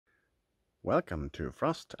Welcome to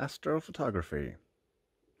Frost Astrophotography.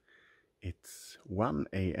 It's 1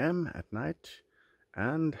 a.m. at night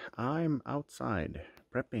and I'm outside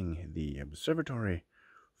prepping the observatory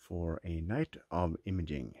for a night of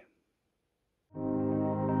imaging.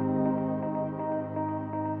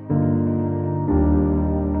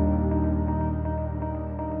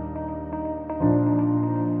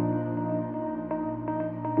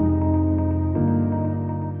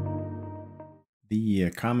 The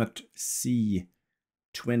Comet C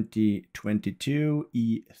 2022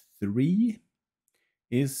 E3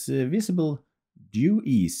 is visible due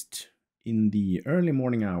east in the early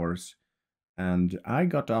morning hours, and I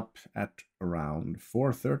got up at around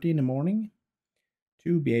 4:30 in the morning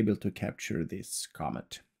to be able to capture this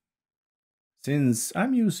comet. Since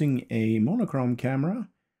I'm using a monochrome camera,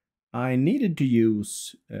 I needed to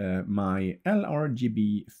use my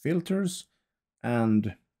LRGB filters,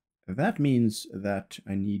 and that means that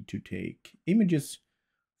I need to take images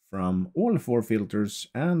from all four filters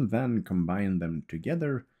and then combine them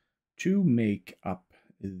together to make up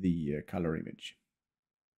the color image.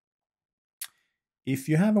 If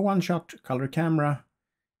you have a one-shot color camera,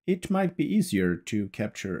 it might be easier to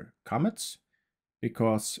capture comets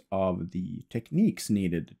because of the techniques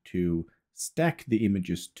needed to stack the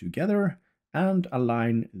images together and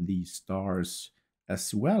align the stars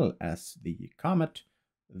as well as the comet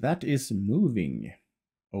that is moving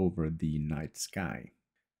over the night sky.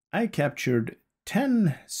 I captured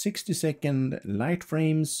 10 60-second light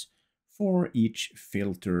frames for each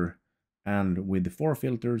filter, and with the four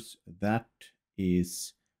filters that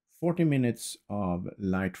is 40 minutes of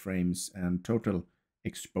light frames and total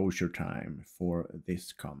exposure time for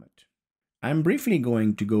this comet. I'm briefly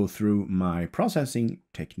going to go through my processing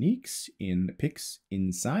techniques in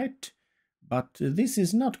PixInsight, but this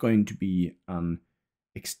is not going to be an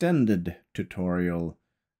extended tutorial,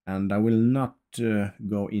 and I will not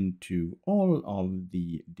go into all of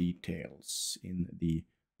the details in the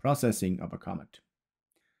processing of a comet.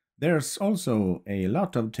 There's also a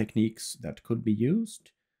lot of techniques that could be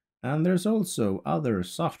used, and there's also other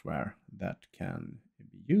software that can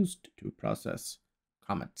be used to process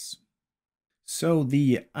comets. So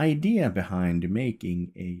the idea behind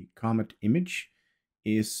making a comet image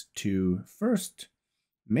is to first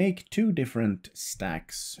make two different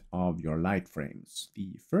stacks of your light frames.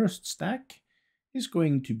 The first stack is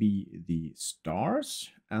going to be the stars,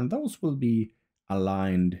 and those will be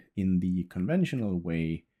aligned in the conventional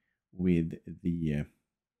way with the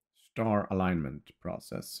star alignment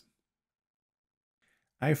process.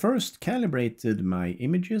 I first calibrated my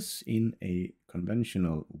images in a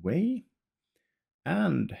conventional way,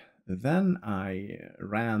 and then I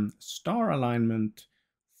ran star alignment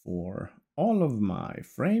for all of my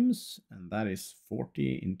frames, and that is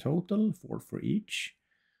 40 in total, 4 for each.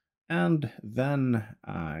 And then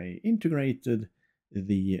I integrated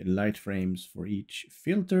the light frames for each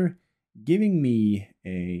filter, giving me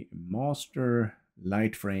a master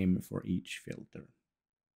light frame for each filter.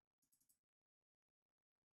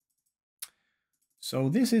 So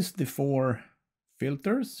this is the four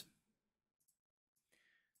filters.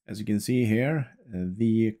 As you can see here,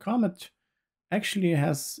 the comet actually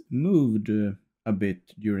has moved a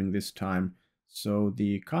bit during this time. So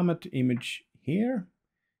the comet image here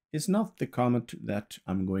is not the comet that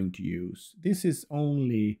I'm going to use. This is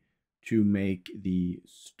only to make the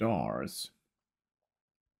stars.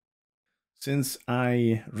 Since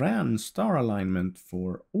I ran star alignment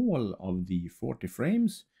for all of the 40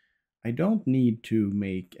 frames, I don't need to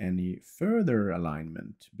make any further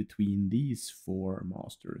alignment between these four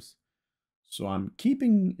masters. So I'm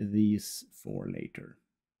keeping these for later.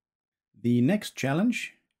 The next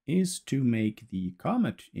challenge is to make the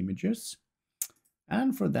comet images,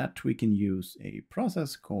 and for that we can use a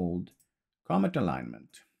process called comet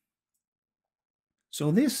alignment.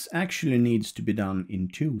 So this actually needs to be done in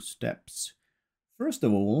two steps. First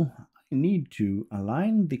of all, I need to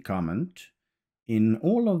align the comet in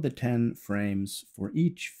all of the 10 frames for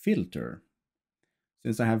each filter.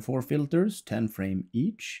 Since I have 4 filters, 10 frames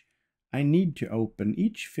each, I need to open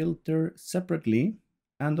each filter separately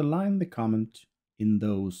and align the comet in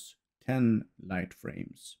those 10 light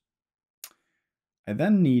frames. I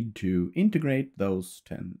then need to integrate those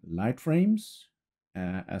 10 light frames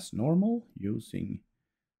as normal using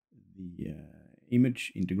the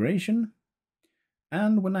image integration.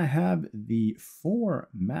 And when I have the 4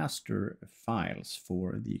 master files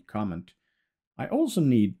for the comet, I also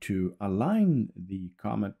need to align the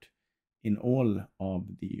comet in all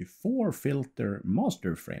of the 4 filter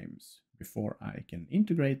master frames before I can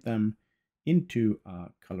integrate them into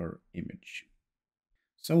a color image.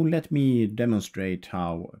 So let me demonstrate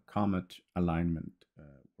how comet alignment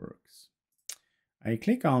works. I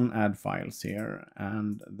click on Add Files here,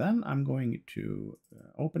 and then I'm going to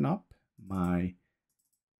open up my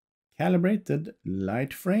calibrated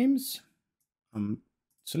light frames. I'm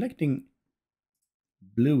selecting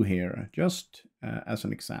blue here, just as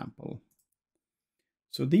an example.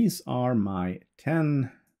 So these are my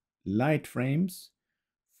 10 light frames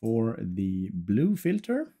for the blue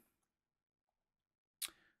filter.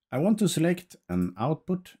 I want to select an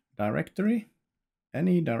output directory.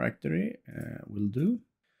 Any directory will do.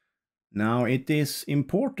 Now it is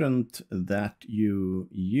important that you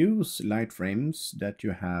use light frames that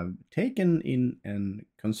you have taken in a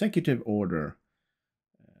consecutive order,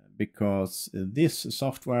 because this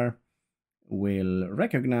software will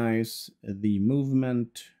recognize the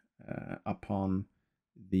movement upon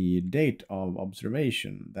the date of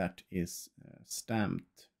observation that is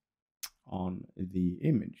stamped on the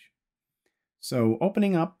image. So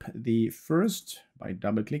opening up the first by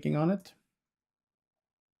double-clicking on it,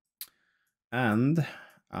 and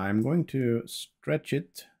I'm going to stretch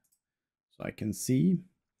it so I can see.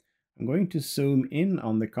 I'm going to zoom in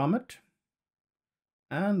on the comet,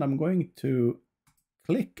 and I'm going to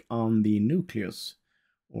click on the nucleus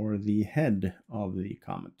or the head of the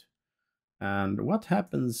comet. And what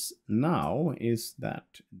happens now is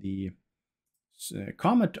that the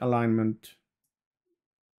comet alignment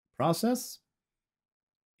process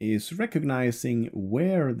is recognizing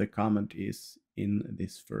where the comet is in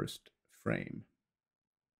this first frame.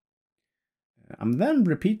 I'm then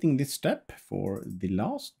repeating this step for the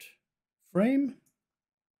last frame.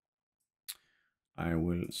 I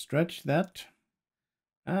will stretch that,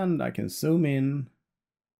 and I can zoom in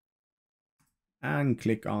and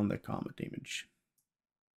click on the comet image.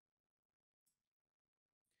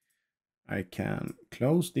 I can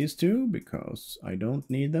close these two because I don't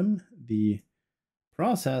need them. The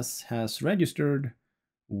process has registered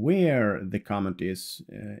where the comet is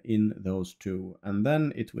in those two, and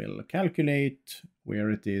then it will calculate where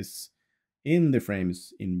it is in the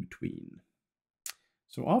frames in between.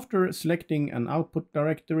 So after selecting an output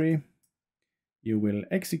directory, you will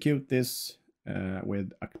execute this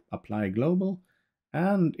with apply global,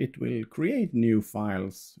 and it will create new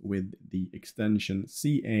files with the extension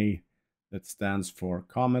CA that stands for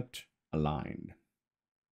Comet Aligned.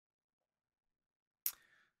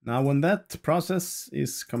 Now when that process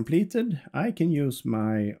is completed, I can use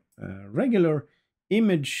my regular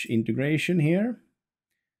image integration here.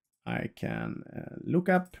 I can look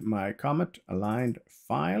up my Comet Aligned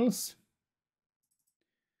files.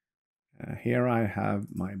 Here I have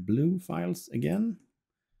my blue files again.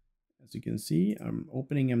 As you can see, I'm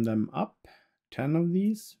opening them up, 10 of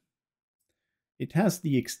these. It has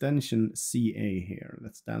the extension CA here,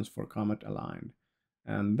 that stands for Comet Aligned.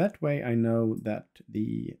 And that way I know that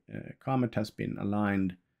the comet has been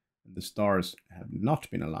aligned and the stars have not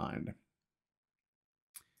been aligned.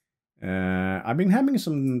 I've been having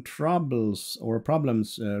some troubles or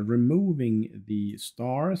problems removing the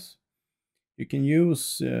stars. You can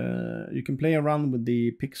use, you can play around with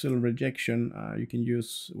the pixel rejection. You can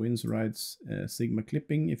use Winsorite's Sigma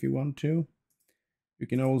clipping if you want to. You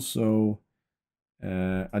can also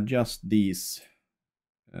adjust these.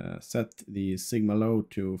 Set the sigma low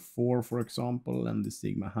to 4, for example, and the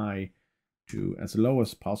sigma high to as low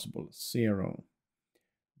as possible, 0.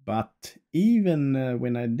 But even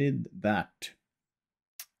when I did that,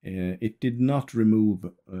 it did not remove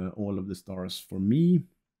all of the stars for me.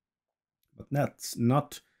 But that's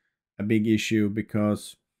not a big issue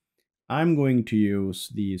because I'm going to use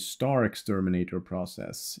the star exterminator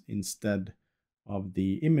process instead of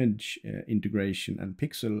the image integration and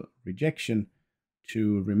pixel rejection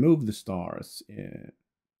to remove the stars.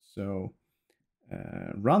 So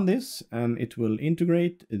run this and it will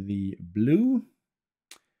integrate the blue,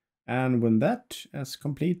 and when that is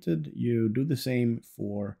completed, you do the same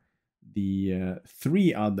for the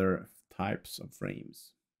 3 other types of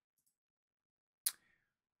frames.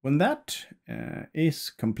 When that is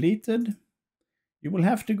completed, you will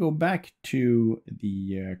have to go back to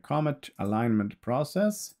the comet alignment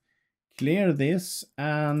process, clear this,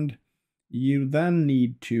 and you then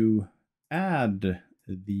need to add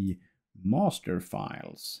the master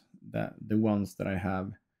files, the ones that I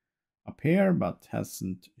have up here but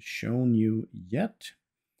hasn't shown you yet.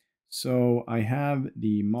 So I have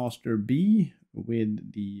the master B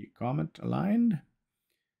with the comet aligned.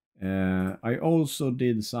 I also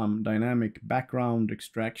did some dynamic background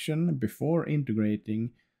extraction before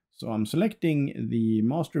integrating. So I'm selecting the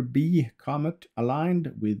master B comet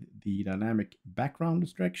aligned with the dynamic background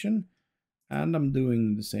extraction. And I'm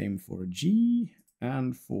doing the same for G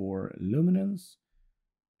and for luminance,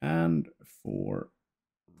 and for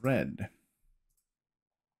red.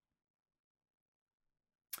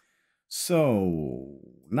 So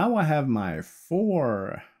now I have my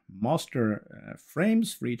 4 master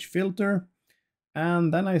frames for each filter,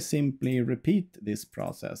 and then I simply repeat this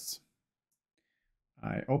process.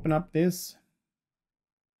 I open up this,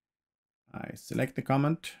 I select the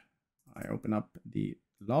comment, I open up the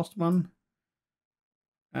last one,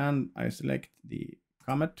 and I select the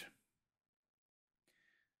comet,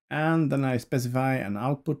 and then I specify an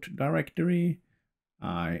output directory.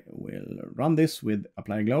 I will run this with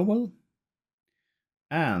apply global,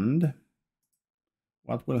 and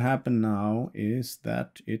what will happen now is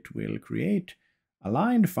that it will create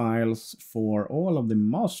aligned files for all of the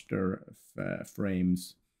master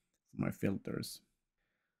frames for my filters.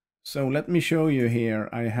 So let me show you here.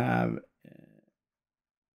 I have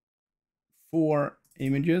 4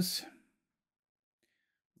 images,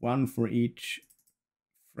 1 for each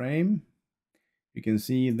frame. You can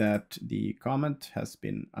see that the comet has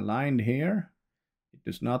been aligned here. It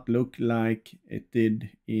does not look like it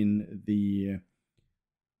did in the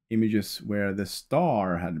images where the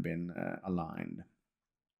star had been aligned.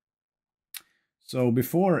 So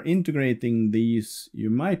before integrating these, you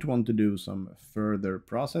might want to do some further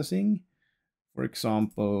processing. For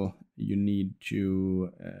example, you need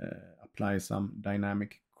to apply some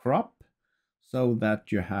dynamic crop so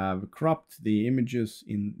that you have cropped the images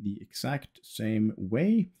in the exact same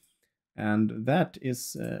way. And that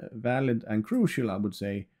is valid and crucial, I would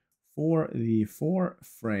say, for the 4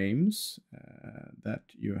 frames that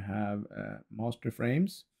you have master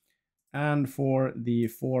frames, and for the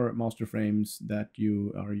 4 master frames that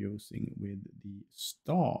you are using with the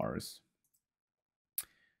stars.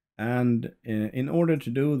 And in order to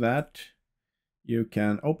do that, you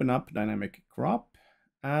can open up dynamic crop,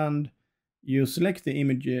 and you select the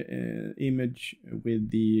image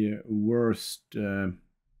with the worst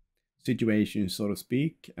situation, so to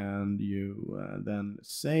speak, and you then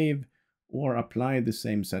save or apply the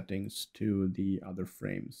same settings to the other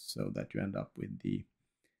frames so that you end up with the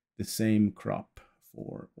same crop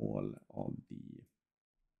for all of the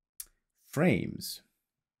frames.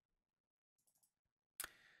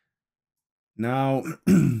 Now,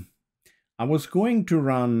 I was going to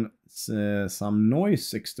run some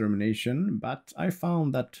noise extermination, but I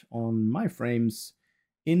found that on my frames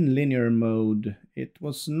in linear mode, it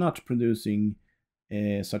was not producing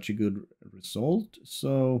such a good result.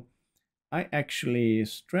 So I actually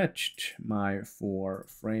stretched my 4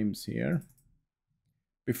 frames here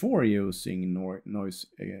before using noise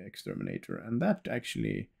exterminator, and that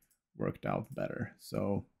actually worked out better.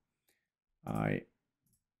 So I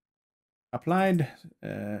applied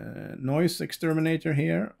noise exterminator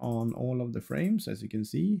here on all of the frames, as you can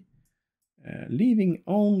see, leaving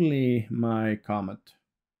only my comet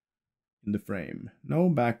in the frame. No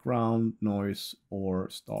background noise or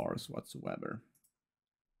stars whatsoever.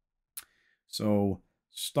 So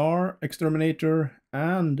star exterminator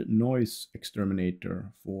and noise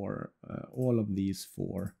exterminator for all of these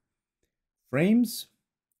 4 frames.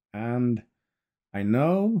 And I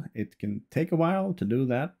know it can take a while to do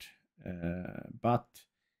that, but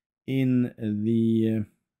in the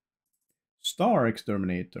star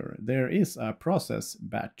exterminator there is a process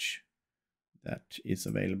batch that is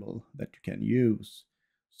available that you can use.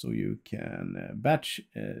 So you can batch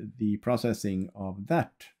the processing of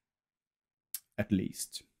that at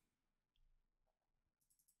least.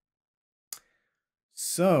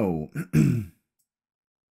 So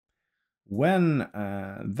when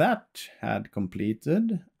that had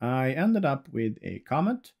completed, I ended up with a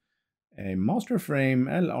comet, a master frame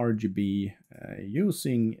LRGB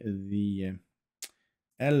using the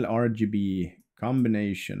LRGB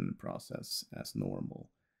combination process as normal.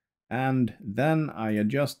 And then I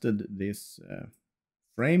adjusted this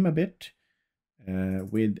frame a bit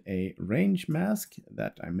with a range mask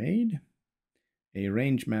that I made. A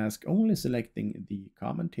range mask only selecting the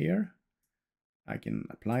comet here. I can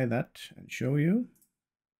apply that and show you.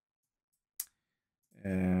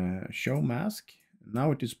 Show mask.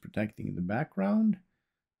 Now it is protecting the background.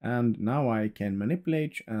 And now I can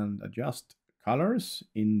manipulate and adjust colors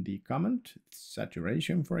in the comet,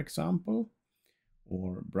 saturation for example,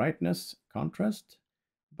 or brightness, contrast.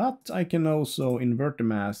 But I can also invert the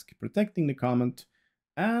mask, protecting the comet,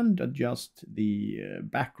 and adjust the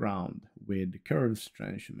background with curves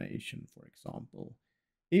transformation, for example,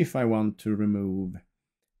 if I want to remove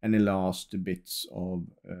any last bits of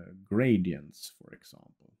gradients, for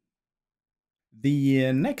example.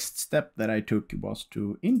 The next step that I took was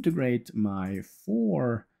to integrate my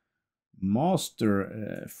 4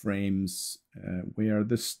 master frames where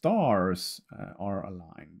the stars are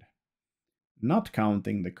aligned, not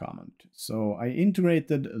counting the comet. So I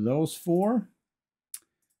integrated those 4,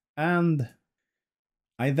 and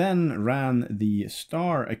I then ran the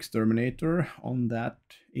star exterminator on that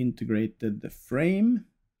integrated frame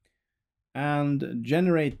and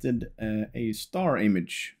generated a star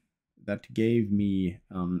image that gave me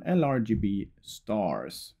LRGB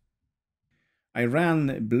stars. I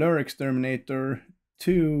ran Blur Exterminator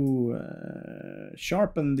to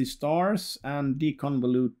sharpen the stars and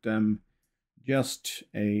deconvolute them just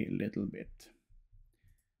a little bit.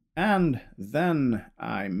 And then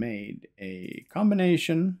I made a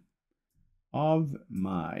combination of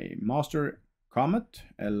my master Comet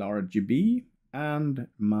LRGB and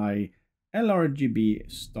my LRGB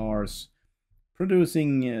stars,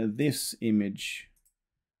 producing this image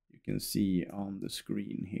you can see on the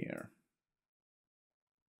screen here.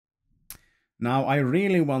 Now I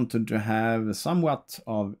really wanted to have somewhat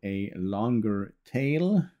of a longer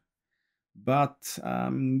tail, but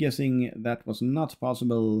I'm guessing that was not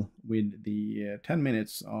possible with the 10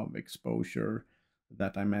 minutes of exposure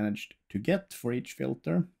that I managed to get for each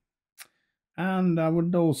filter. And I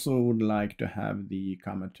would also like to have the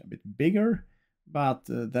comet a bit bigger, but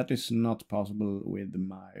that is not possible with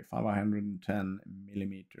my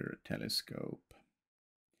 510mm telescope.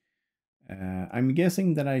 I'm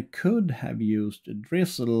guessing that I could have used a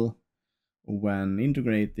drizzle when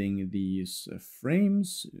integrating these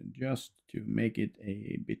frames just to make it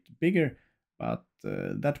a bit bigger, but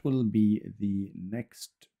that will be the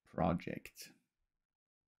next project.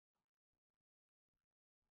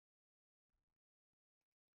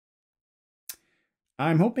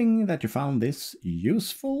 I'm hoping that you found this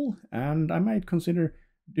useful, and I might consider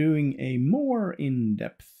doing a more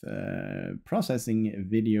in-depth processing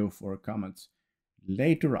video for comets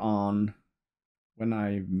later on when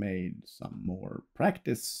I've made some more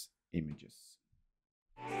practice images.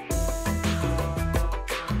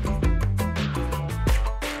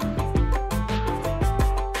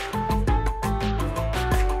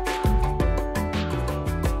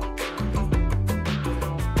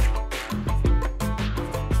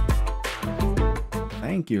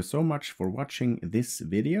 Thank you so much for watching this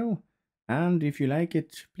video, and if you like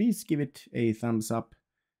it, please give it a thumbs up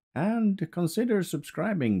and consider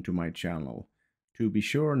subscribing to my channel to be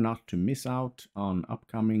sure not to miss out on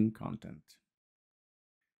upcoming content.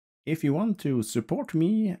 If you want to support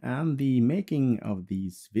me and the making of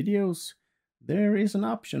these videos, there is an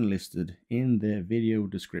option listed in the video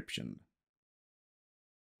description.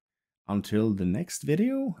 Until the next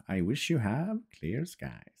video, I wish you have clear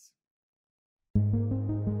skies.